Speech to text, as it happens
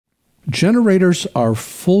Generators are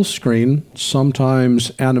full screen, sometimes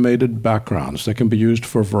animated backgrounds that can be used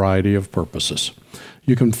for a variety of purposes.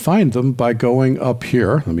 You can find them by going up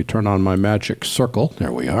here. Let me turn on my magic circle.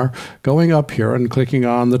 There we are. Going up here and clicking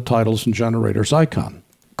on the Titles and Generators icon.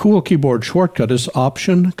 Cool keyboard shortcut is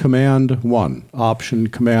Option Command 1. Option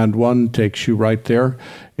Command 1 takes you right there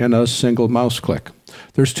in a single mouse click.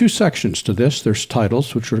 There's two sections to this. There's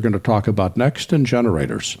titles, which we're going to talk about next, and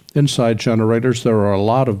generators. Inside generators, there are a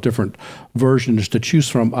lot of different versions to choose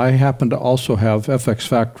from. I happen to also have FX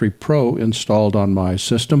Factory Pro installed on my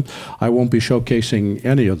system. I won't be showcasing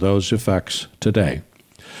any of those effects today.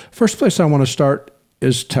 First place I want to start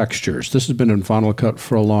is textures. This has been in Final Cut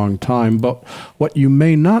for a long time, but what you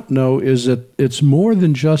may not know is that it's more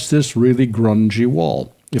than just this really grungy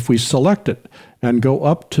wall. If we select it and go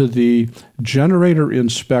up to the Generator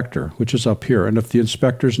Inspector, which is up here, and if the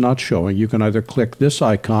inspector is not showing, you can either click this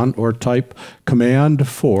icon or type Command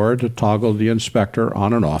 4 to toggle the inspector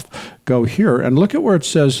on and off. Go here and look at where it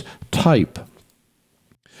says Type.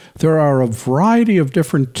 There are a variety of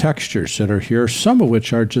different textures that are here, some of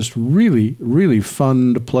which are just really, really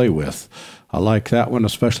fun to play with. I like that one,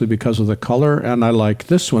 especially because of the color, and I like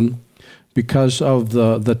this one because of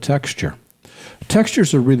the texture.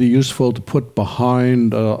 Textures are really useful to put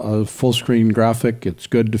behind a full-screen graphic. It's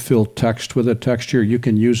good to fill text with a texture. You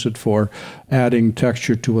can use it for adding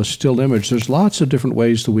texture to a still image. There's lots of different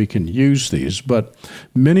ways that we can use these, but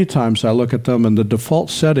many times I look at them and the default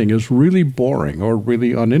setting is really boring or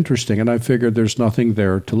really uninteresting, and I figure there's nothing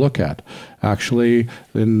there to look at. Actually,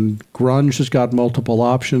 Grunge has got multiple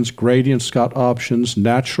options, Gradient's got options,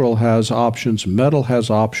 Natural has options, Metal has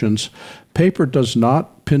options, Paper does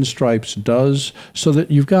not, Pinstripes does, so that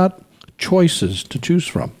you've got choices to choose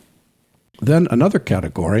from. Then another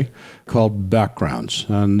category called backgrounds,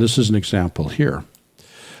 and this is an example here.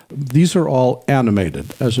 These are all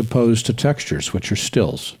animated as opposed to textures, which are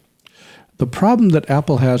stills. The problem that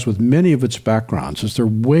Apple has with many of its backgrounds is they're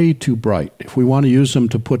way too bright. If we want to use them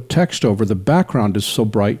to put text over, the background is so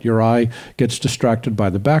bright your eye gets distracted by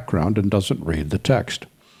the background and doesn't read the text.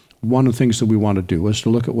 One of the things that we want to do is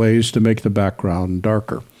to look at ways to make the background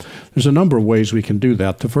darker. There's a number of ways we can do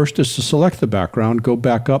that. The first is to select the background, go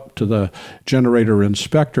back up to the Generator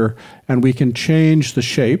Inspector, and we can change the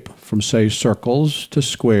shape from, say, circles to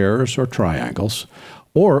squares or triangles.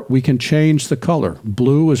 Or we can change the color.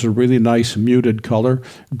 Blue is a really nice muted color.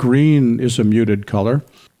 Green is a muted color.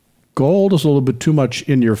 Gold is a little bit too much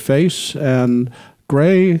in your face, and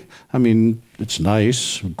gray, I mean, it's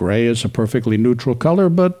nice. Gray is a perfectly neutral color,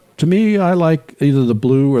 but to me, I like either the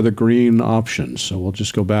blue or the green options. So we'll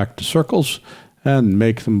just go back to circles and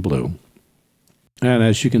make them blue. And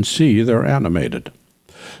as you can see, they're animated.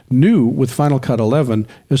 New with Final Cut 11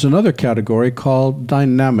 is another category called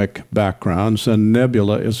dynamic backgrounds, and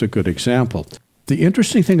Nebula is a good example. The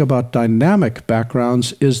interesting thing about dynamic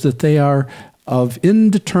backgrounds is that they are of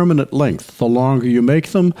indeterminate length. The longer you make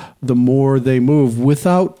them, the more they move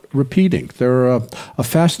without repeating. They're a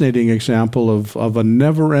fascinating example of a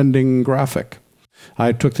never-ending graphic.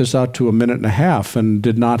 I took this out to 1.5 minutes and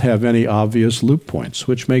did not have any obvious loop points,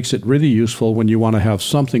 which makes it really useful when you want to have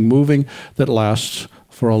something moving that lasts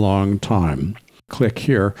for a long time. Click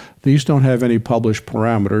here. These don't have any published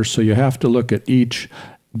parameters, so you have to look at each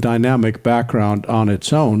dynamic background on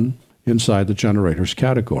its own inside the generators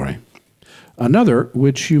category. Another,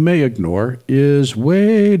 which you may ignore, is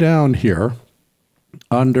way down here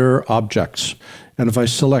under Objects. And if I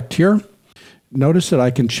select here, notice that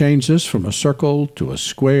I can change this from a circle to a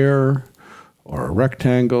square or a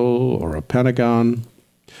rectangle or a pentagon.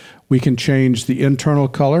 We can change the internal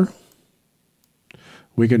color.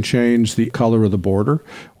 We can change the color of the border.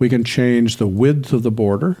 We can change the width of the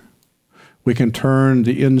border. We can turn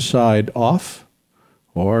the inside off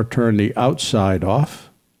or turn the outside off.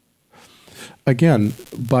 Again,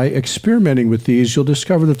 by experimenting with these, you'll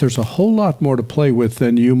discover that there's a whole lot more to play with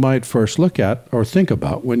than you might first look at or think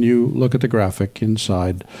about when you look at the graphic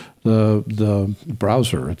inside the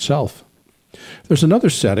browser itself. There's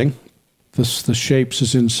another setting. The Shapes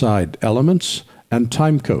is inside Elements, and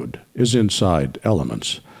Timecode is inside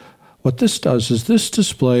Elements. What this does is this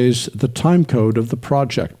displays the timecode of the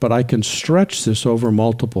project, but I can stretch this over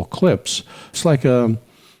multiple clips. It's like an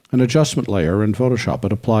adjustment layer in Photoshop.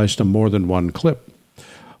 It applies to more than one clip.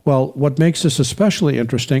 Well, what makes this especially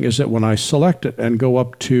interesting is that when I select it and go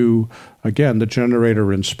up to, again, the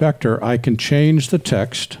Generator Inspector, I can change the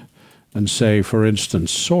text and say, for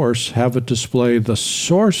instance, source, have it display the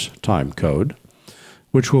source timecode,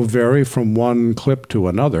 which will vary from one clip to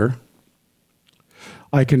another.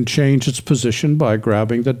 I can change its position by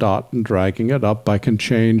grabbing the dot and dragging it up. I can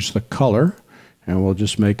change the color And we'll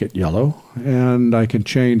just make it yellow. And I can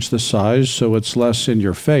change the size so it's less in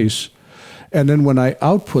your face. And then when I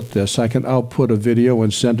output this, I can output a video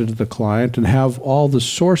and send it to the client and have all the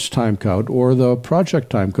source timecode or the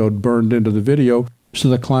project timecode burned into the video so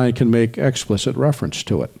the client can make explicit reference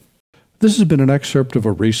to it. This has been an excerpt of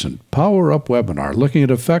a recent Power Up webinar looking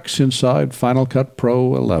at effects inside Final Cut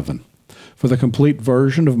Pro 11. For the complete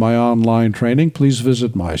version of my online training, please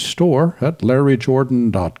visit my store at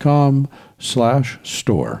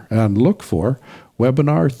larryjordan.com/store and look for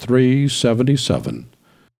Webinar 377.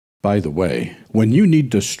 By the way, when you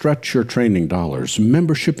need to stretch your training dollars,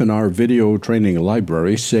 membership in our video training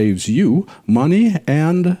library saves you money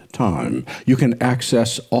and time. You can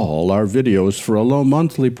access all our videos for a low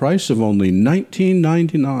monthly price of only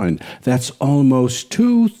 $19.99. That's almost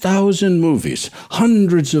 2,000 movies,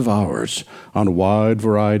 hundreds of hours on a wide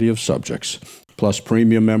variety of subjects. Plus,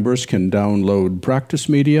 premium members can download practice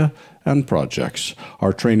media and projects.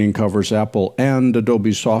 Our training covers Apple and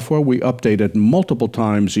Adobe software. We update it multiple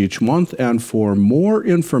times each month, and for more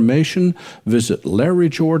information, visit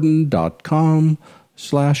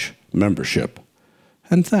larryjordan.com/membership.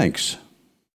 And thanks.